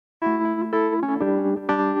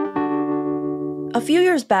A few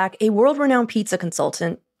years back, a world-renowned pizza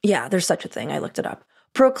consultant, yeah, there's such a thing, I looked it up,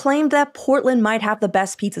 proclaimed that Portland might have the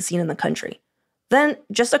best pizza scene in the country. Then,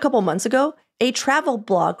 just a couple months ago, a travel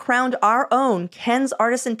blog crowned our own Ken's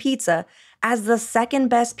Artisan Pizza as the second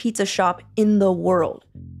best pizza shop in the world.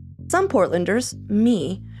 Some Portlanders,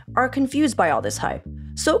 me, are confused by all this hype.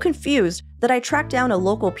 So confused that I tracked down a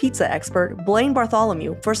local pizza expert, Blaine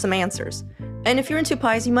Bartholomew, for some answers. And if you're into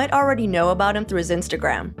pies, you might already know about him through his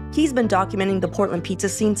Instagram. He's been documenting the Portland pizza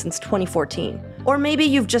scene since 2014. Or maybe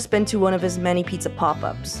you've just been to one of his many pizza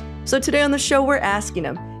pop-ups. So today on the show, we're asking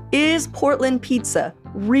him, is Portland pizza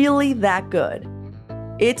really that good?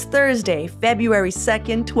 It's Thursday, February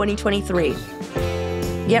 2nd, 2023.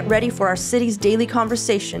 Get ready for our city's daily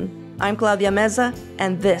conversation. I'm Claudia Meza,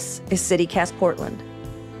 and this is CityCast Portland.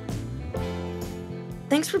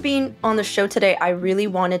 Thanks for being on the show today. I really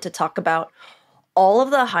wanted to talk about all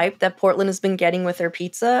of the hype that Portland has been getting with their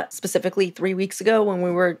pizza, specifically 3 weeks ago when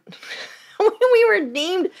we were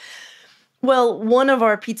deemed, well, one of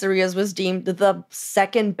our pizzerias was deemed the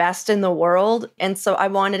second best in the world. And so I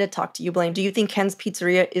wanted to talk to you, Blaine. Do you think Ken's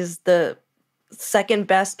Pizzeria is the second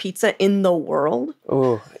best pizza in the world?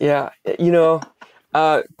 Oh, yeah.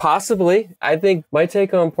 Possibly. I think my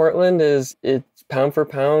take on Portland is it's pound for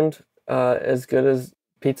pound as good as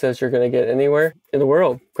pizza as you're going to get anywhere in the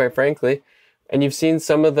world, quite frankly. And you've seen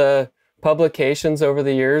some of the publications over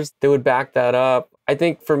the years that would back that up. I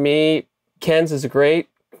think for me, Ken's is great,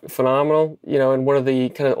 phenomenal, and one of the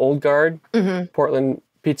kind of old guard Portland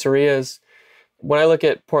pizzerias. When I look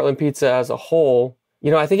at Portland pizza as a whole,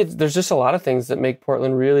 I think there's just a lot of things that make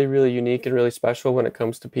Portland really, really unique and really special when it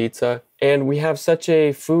comes to pizza. And we have such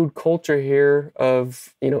a food culture here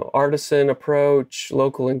of, artisan approach,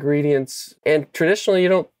 local ingredients. And traditionally, you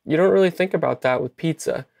don't really think about that with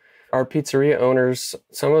pizza. Our pizzeria owners,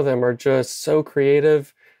 some of them are just so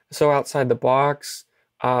creative, so outside the box.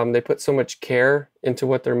 They put so much care into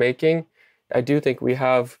what they're making. I do think we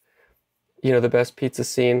have, the best pizza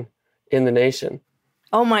scene in the nation.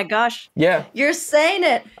 Oh my gosh. Yeah. You're saying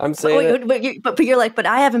it. I'm saying it. But you're like, but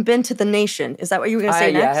I haven't been to the nation. Is that what you were going to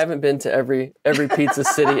say next? Yeah, I haven't been to every pizza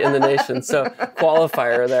city in the nation. So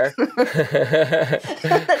qualifier there.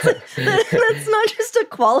 That's not just a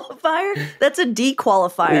qualifier. That's a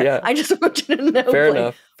dequalifier. Yeah. I just want you to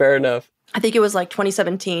know. Fair enough. I think it was like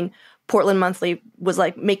 2017. Portland Monthly was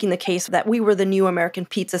like making the case that we were the new American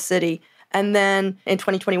pizza city. And then in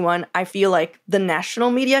 2021, I feel like the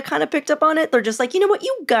national media kind of picked up on it. They're just like, you know what,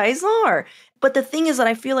 you guys are. But the thing is that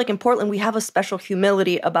I feel like in Portland, we have a special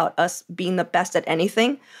humility about us being the best at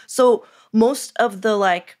anything. So most of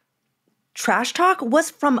the trash talk was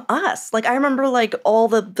from us. I remember all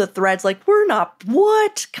the threads, we're not,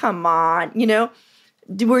 what? Come on,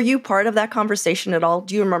 Were you part of that conversation at all?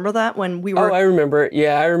 Do you remember that when we were? Oh, I remember.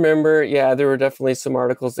 Yeah, I remember. Yeah, there were definitely some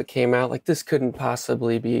articles that came out this couldn't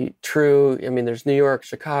possibly be true. I mean, there's New York,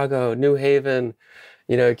 Chicago, New Haven.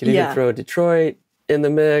 You could even throw Detroit in the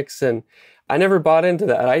mix. And I never bought into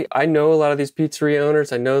that. I know a lot of these pizzeria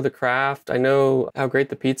owners. I know the craft. I know how great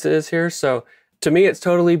the pizza is here. So to me, it's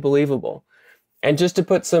totally believable. And just to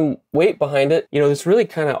put some weight behind it, this really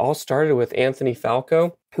kind of all started with Anthony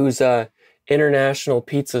Falco, who's a international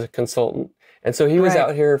pizza consultant. And so he was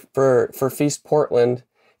out here for Feast Portland.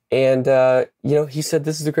 And, he said,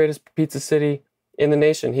 this is the greatest pizza city in the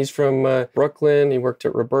nation. He's from Brooklyn. He worked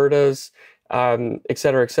at Roberta's, et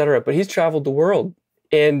cetera, et cetera. But he's traveled the world.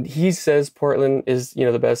 And he says Portland is,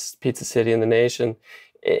 the best pizza city in the nation.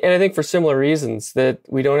 And I think for similar reasons, that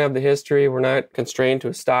we don't have the history. We're not constrained to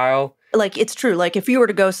a style. It's true. If you were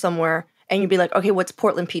to go somewhere and you'd be like, okay, what's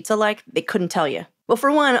Portland pizza like? They couldn't tell you. Well,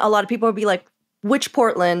 for one, a lot of people would be like, which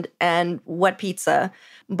Portland and what pizza?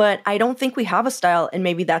 But I don't think we have a style, and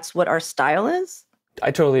maybe that's what our style is.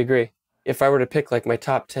 I totally agree. If I were to pick my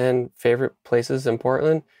top 10 favorite places in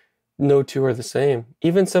Portland, no two are the same.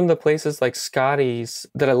 Even some of the places like Scotty's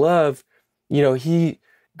that I love, he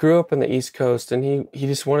grew up on the East Coast and he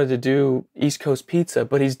just wanted to do East Coast pizza,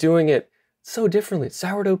 but he's doing it so differently.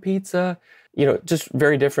 Sourdough pizza, just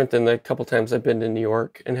very different than the couple times I've been to New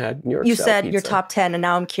York and had New York You style said pizza. your top 10, and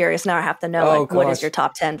now I'm curious. Now I have to know, what is your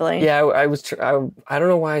top 10, Blaine? Yeah, I don't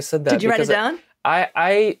know why I said that. Did you write it down?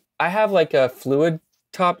 I have a fluid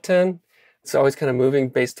top 10. It's always kind of moving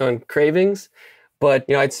based on cravings.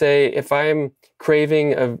 But, I'd say if I'm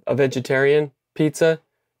craving a vegetarian pizza,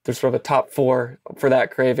 there's sort of a top 4 for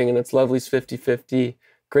that craving, and it's Lovely's 50/50,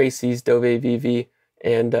 Gracie's, Dove Vivi,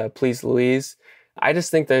 and Please Louise. I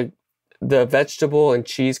just think the vegetable and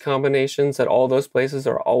cheese combinations at all those places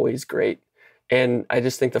are always great. And I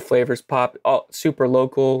just think the flavors pop, super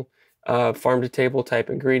local, farm to table type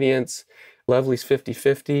ingredients. Lovely's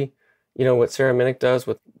 50/50 what Sarah Minnick does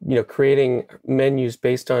with, creating menus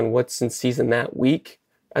based on what's in season that week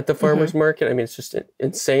at the farmer's market. I mean, it's just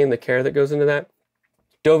insane the care that goes into that.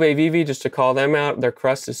 Dove Vivi, just to call them out, their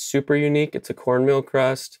crust is super unique. It's a cornmeal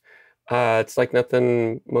crust. It's like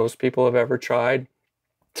nothing most people have ever tried.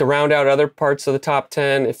 To round out other parts of the top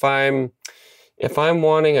 10, if I'm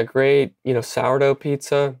wanting a great, sourdough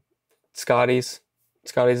pizza, Scotty's.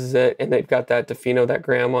 Scotty's is it. And they've got that DeFino, that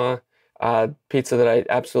grandma pizza that I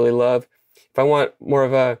absolutely love. If I want more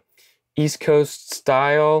of a East Coast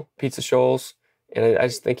style, Pizza Shoals. And I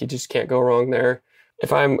just think you just can't go wrong there.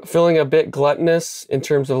 If I'm feeling a bit gluttonous in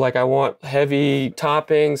terms of I want heavy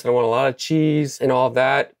toppings and I want a lot of cheese and all of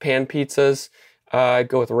that, pan pizzas, I'd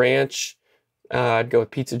go with Ranch. I'd go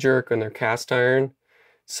with Pizza Jerk on their cast iron.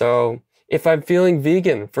 So if I'm feeling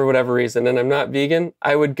vegan for whatever reason and I'm not vegan,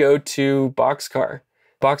 I would go to Boxcar.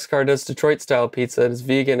 Boxcar does Detroit style pizza. It is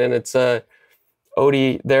vegan, and it's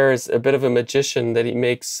Odie there is a bit of a magician that he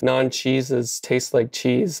makes non-cheeses taste like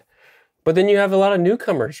cheese. But then you have a lot of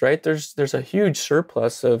newcomers, right? There's a huge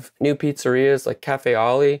surplus of new pizzerias like Cafe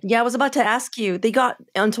Ollie. Yeah, I was about to ask you. They got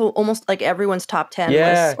onto almost everyone's top 10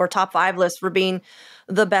 list or top 5 list for being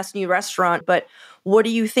the best new restaurant. But what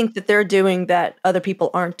do you think that they're doing that other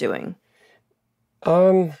people aren't doing?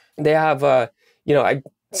 They have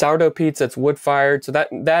sourdough pizza. It's wood fired, so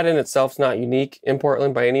that in itself is not unique in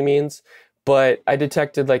Portland by any means. But I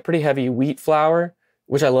detected pretty heavy wheat flour,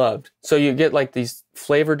 which I loved. So you get these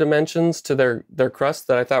flavor dimensions to their crust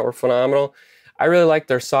that I thought were phenomenal. I really like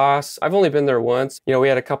their sauce. I've only been there once. We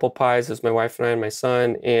had a couple pies as my wife and I and my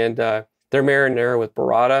son, and their marinara with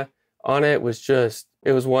burrata on it was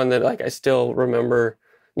one that I still remember,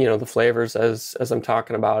 the flavors as I'm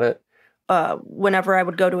talking about it. Whenever I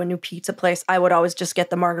would go to a new pizza place, I would always just get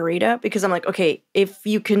the margarita because I'm like, okay, if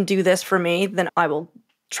you can do this for me, then I will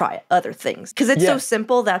try other things. Because it's so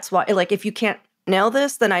simple. That's why, if you can't nail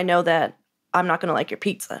this, then I know that I'm not going to like your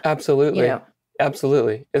pizza. Absolutely.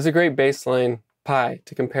 Absolutely. It's a great baseline pie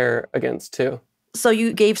to compare against too. So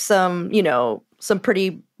you gave some, some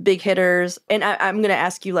pretty big hitters. And I'm going to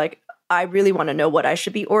ask you, I really want to know what I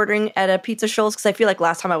should be ordering at a Pizza Shoals because I feel like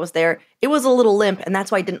last time I was there, it was a little limp, and that's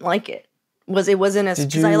why I didn't like it. It wasn't as,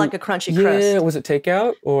 because I like a crunchy crust. Yeah, was it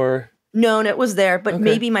takeout or? No, it was there, but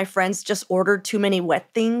maybe my friends just ordered too many wet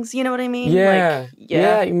things. You know what I mean? Yeah.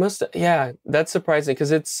 You must. Yeah, that's surprising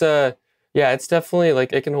because it's it's definitely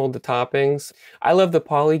it can hold the toppings. I love the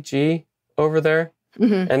Pauly G over there,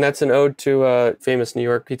 and that's an ode to a famous New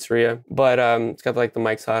York pizzeria. But it's got the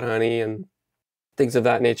Mike's Hot Honey and things of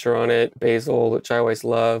that nature on it. Basil, which I always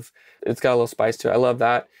love. It's got a little spice to it. I love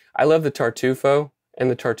that. I love the Tartufo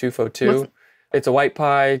and the Tartufo too. It's a white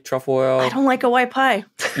pie, truffle oil. I don't like a white pie.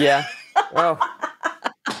 Yeah. Oh.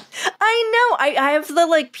 I know. I have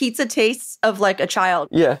the pizza tastes of a child.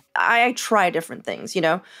 Yeah. I try different things,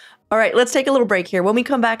 All right, let's take a little break here. When we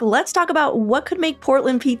come back, let's talk about what could make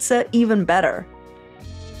Portland pizza even better.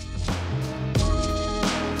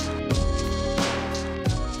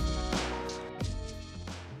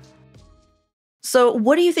 So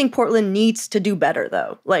what do you think Portland needs to do better,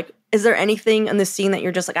 though? Is there anything in the scene that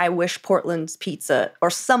you're just I wish Portland's pizza or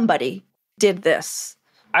somebody did this?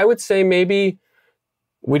 I would say maybe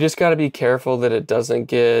we just got to be careful that it doesn't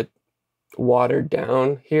get watered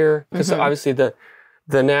down here. Because obviously the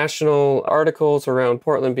national articles around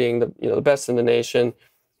Portland being the best in the nation,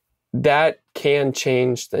 that can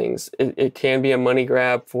change things. It can be a money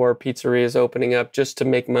grab for pizzerias opening up just to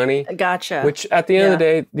make money. Gotcha. Which at the end of the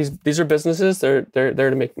day, these are businesses. They're there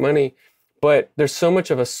to make money. But there's so much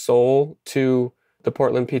of a soul to the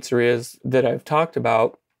Portland pizzerias that I've talked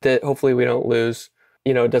about that hopefully we don't lose.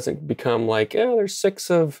 It doesn't become there's 6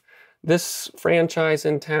 of this franchise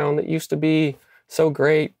in town that used to be so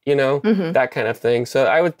great, that kind of thing. So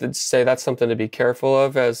I would say that's something to be careful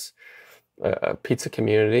of as a pizza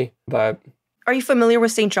community. But are you familiar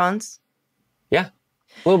with St. John's? Yeah,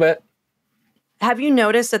 a little bit. Have you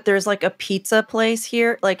noticed that there's a pizza place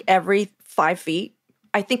here every 5 feet?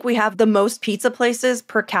 I think we have the most pizza places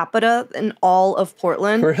per capita in all of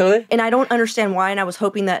Portland. Really? And I don't understand why, and I was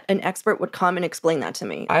hoping that an expert would come and explain that to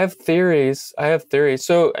me. I have theories.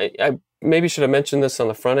 So I maybe should have mentioned this on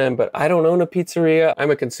the front end, but I don't own a pizzeria.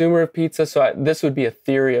 I'm a consumer of pizza, so this would be a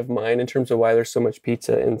theory of mine in terms of why there's so much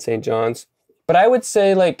pizza in St. John's. But I would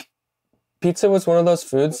say pizza was one of those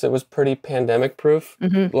foods that was pretty pandemic proof.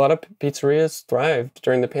 A lot of pizzerias thrived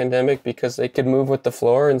during the pandemic because they could move with the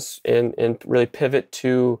floor and really pivot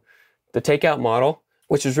to the takeout model,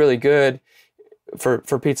 which is really good for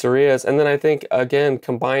pizzerias. And then I think, again,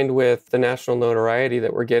 combined with the national notoriety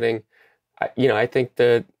that we're getting, I think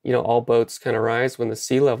that, all boats kind of rise when the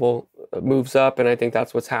sea level moves up, and I think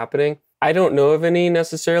that's what's happening. I don't know of any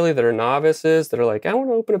necessarily that are novices that are like, I want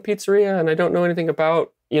to open a pizzeria and I don't know anything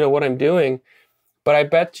about, what I'm doing. But I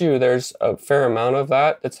bet you there's a fair amount of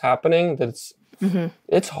that's happening.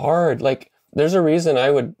 It's hard. Like, there's a reason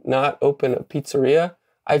I would not open a pizzeria.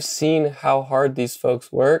 I've seen how hard these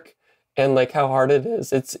folks work and like how hard it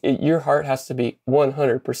is. Your heart has to be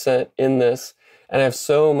 100% in this. And I have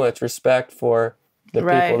so much respect for the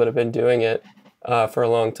people that have been doing it for a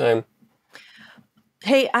long time.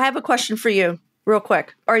 Hey, I have a question for you, real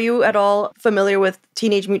quick. Are you at all familiar with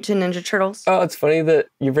Teenage Mutant Ninja Turtles? Oh, it's funny that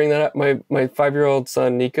you bring that up. My 5-year-old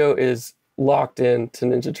son, Nico, is locked into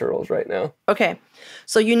Ninja Turtles right now. Okay.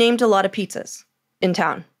 So you named a lot of pizzas in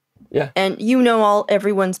town. Yeah. And you know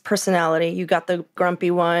everyone's personality. You got the grumpy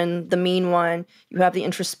one, the mean one. You have the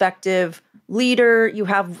introspective leader. You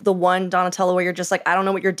have the one, Donatello, where you're just like, I don't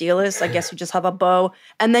know what your deal is. I guess you just have a bow.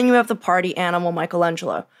 And then you have the party animal,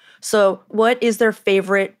 Michelangelo. So what is their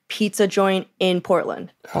favorite pizza joint in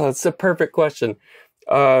Portland? Oh, that's a perfect question.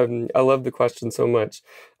 I love the question so much.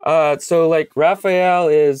 So like Raphael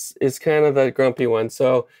is kind of the grumpy one.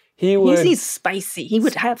 So he's spicy. He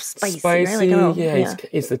would have spicy. Spicy, right? Like,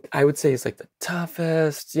 yeah. I would say he's like the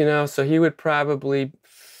toughest, So he would probably,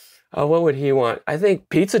 what would he want? I think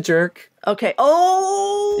pizza jerk. Okay.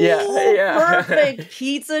 Oh, yeah. Perfect.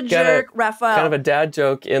 Pizza jerk, Raphael. Kind of a dad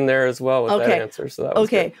joke in there as well with that answer. So that was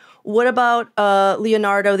good. What about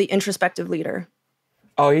Leonardo, the introspective leader?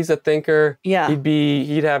 Oh, he's a thinker. Yeah.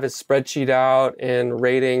 He'd have his spreadsheet out and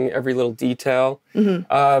rating every little detail.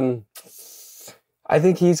 Mm-hmm. I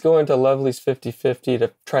think he's going to Lovely's 50/50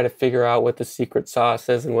 to try to figure out what the secret sauce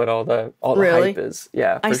is and what all the hype is.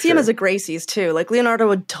 Yeah, I see him as a Gracie's too. Like Leonardo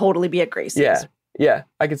would totally be at Gracie's. Yeah,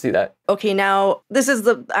 I can see that. Okay, now this is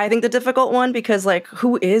I think the difficult one because like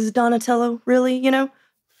who is Donatello really?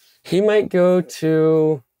 He might go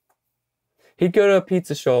to. He'd go to a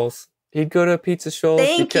Pizza Shoals. Thank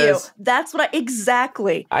you. That's what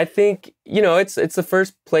exactly. I think, it's the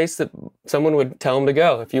first place that someone would tell him to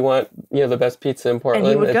go. If you want, the best pizza in Portland,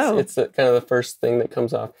 and he would go. It's kind of the first thing that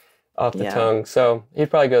comes off the tongue. So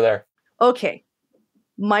he'd probably go there. Okay.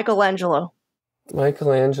 Michelangelo.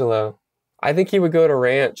 I think he would go to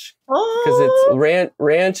Ranch. Oh. Because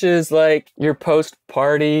Ranch is like your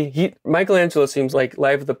post-party. Michelangelo seems like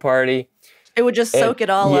life of the party. It would just soak it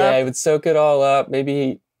all up. Yeah, it would soak it all up.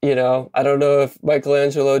 Maybe, I don't know if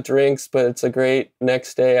Michelangelo drinks, but it's a great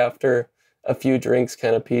next day after a few drinks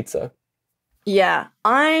kind of pizza. Yeah.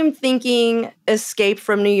 I'm thinking Escape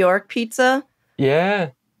from New York pizza. Yeah.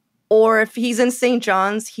 Or if he's in St.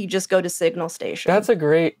 John's, he'd just go to Signal Station. That's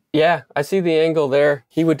I see the angle there.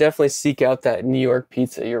 He would definitely seek out that New York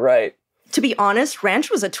pizza. You're right. To be honest,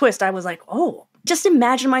 Ranch was a twist. I was like, oh, just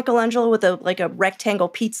imagine Michelangelo with a rectangle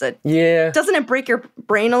pizza. Yeah. Doesn't it break your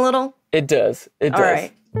brain a little? It does. All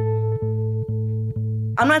right.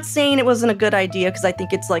 I'm not saying it wasn't a good idea because I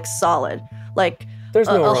think it's like solid. Like there's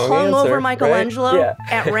no a wrong hungover answer, Michelangelo right?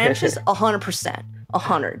 at Ranch is 100%.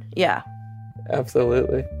 100. Yeah.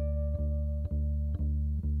 Absolutely.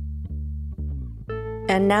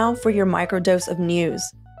 And now for your microdose of news.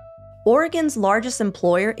 Oregon's largest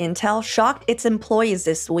employer, Intel, shocked its employees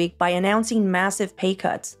this week by announcing massive pay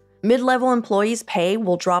cuts. Mid-level employees' pay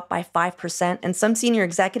will drop by 5%, and some senior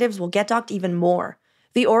executives will get docked even more.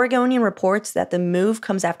 The Oregonian reports that the move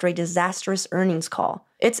comes after a disastrous earnings call.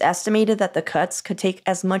 It's estimated that the cuts could take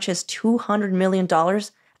as much as $200 million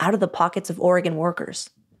out of the pockets of Oregon workers.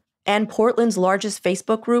 And Portland's largest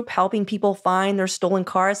Facebook group, helping people find their stolen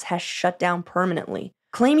cars, has shut down permanently.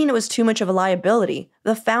 Claiming it was too much of a liability,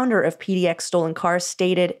 the founder of PDX Stolen Cars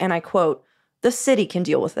stated, and I quote, "The city can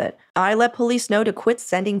deal with it. I let police know to quit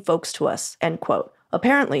sending folks to us," end quote.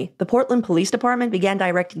 Apparently, the Portland Police Department began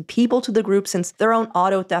directing people to the group since their own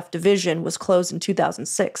auto theft division was closed in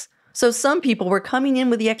 2006. So some people were coming in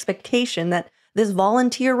with the expectation that this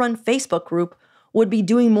volunteer-run Facebook group would be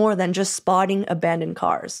doing more than just spotting abandoned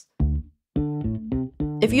cars.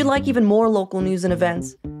 If you'd like even more local news and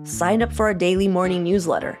events, sign up for our daily morning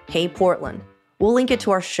newsletter, Hey Portland. We'll link it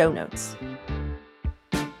to our show notes.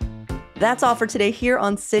 That's all for today here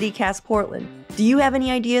on CityCast Portland. Do you have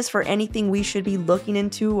any ideas for anything we should be looking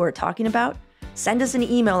into or talking about? Send us an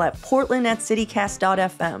email at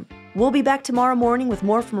portland@citycast.fm. We'll be back tomorrow morning with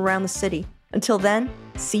more from around the city. Until then,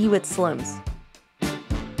 see you at Slim's.